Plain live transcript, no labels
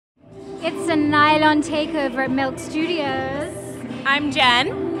It's a NYLON takeover at Milk Studios. I'm Jen.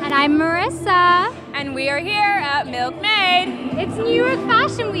 And I'm Marissa. And we are here at Milkmaid. It's New York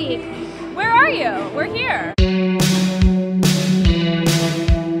Fashion Week. Where are you? We're here.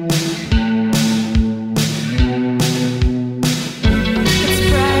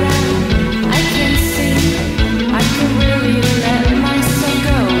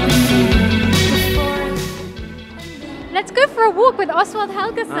 Let's go for a walk with Ostwald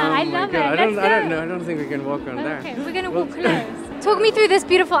Helgason. Oh I love it. I don't know. I don't think we can walk on there. Okay, we're going to walk close. Talk me through this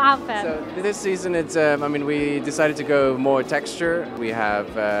beautiful outfit. So this season, it's we decided to go more texture. We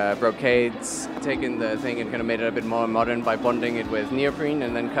have brocades, taken the thing and kind of made it a bit more modern by bonding it with neoprene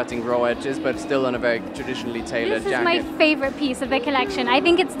and then cutting raw edges, but still on a very traditionally tailored jacket. This is my favorite piece of the collection. I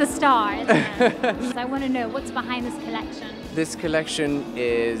think it's the star, isn't it? I want to know what's behind this collection. This collection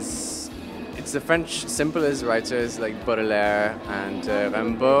is... It's the French simplest writers like Baudelaire and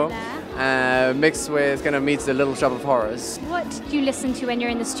Rimbaud, mixed with kind of meets the Little Shop of Horrors. What do you listen to when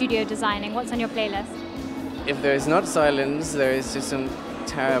you're in the studio designing? What's on your playlist? If there is not silence, there is just some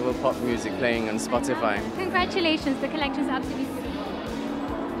terrible pop music playing on Spotify. Congratulations, the collection's absolutely beautiful.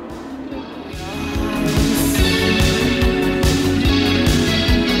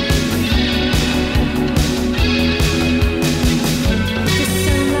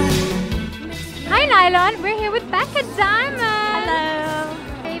 NYLON, we're here with Becka Diamond. Hello.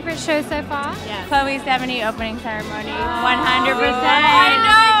 Favorite show so far? Yeah. Chloe's 70 opening ceremony. 100%. I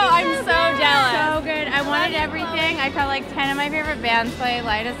know. I'm so jealous. So good. I wanted everything. I felt like 10 of my favorite bands play.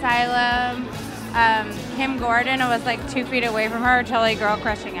 Light Asylum. Kim Gordon. I was like 2 feet away from her. Totally girl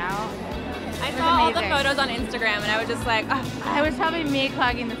crushing out. I saw all the photos on Instagram and I was just like, oh. It was probably me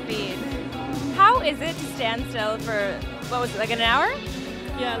clogging the feed. How is it to stand still for, what was it, like an hour?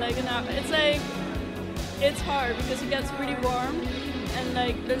 Yeah, like an hour. It's hard because it gets really warm and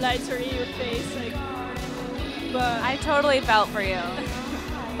like the lights are in your face, like. But I totally felt for you.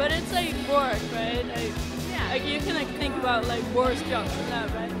 But it's like work, right? Like, yeah. Like you can like think about like worse jobs than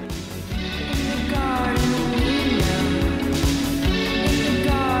that, right? In the garden we are. In the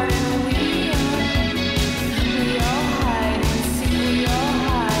garden we are. We all hide and seek. We all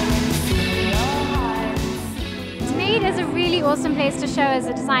hide and seek. We all hide and seek. Milkmaid is a really awesome place to show as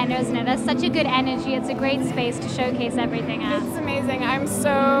a designer, isn't it? There's such a good energy. It's a great space to showcase everything at. It's amazing. I'm so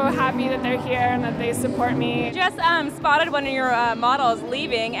happy that they're here and that they support me. Just spotted one of your models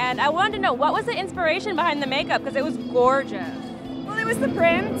leaving, and I wanted to know, what was the inspiration behind the makeup? Because it was gorgeous. Well, it was the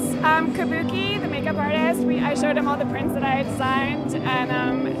prints. Kabuki, the makeup artist, I showed him all the prints that I had designed,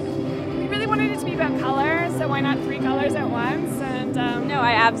 and we really wanted it to be about color, so why not 3 colors at once? And no,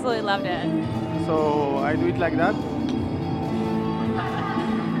 I absolutely loved it. So I do it like that.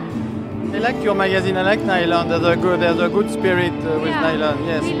 I like your magazine. I like NYLON. There's a good spirit with NYLON.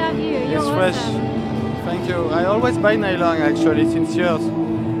 Yes. We love you. You're it's awesome. Fresh. Thank you. I always buy NYLON actually since years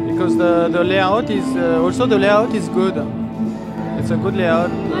because the layout is also the layout is good. It's a good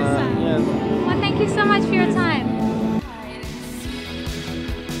layout. Awesome. Yes. Well, thank you so much for your time.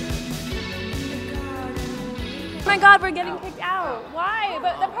 Oh my God, we're getting kicked out. Why?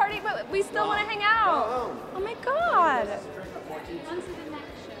 But the party, but we still want to hang out. Oh my God. On to the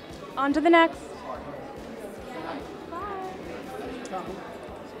next show. On to the next. Bye.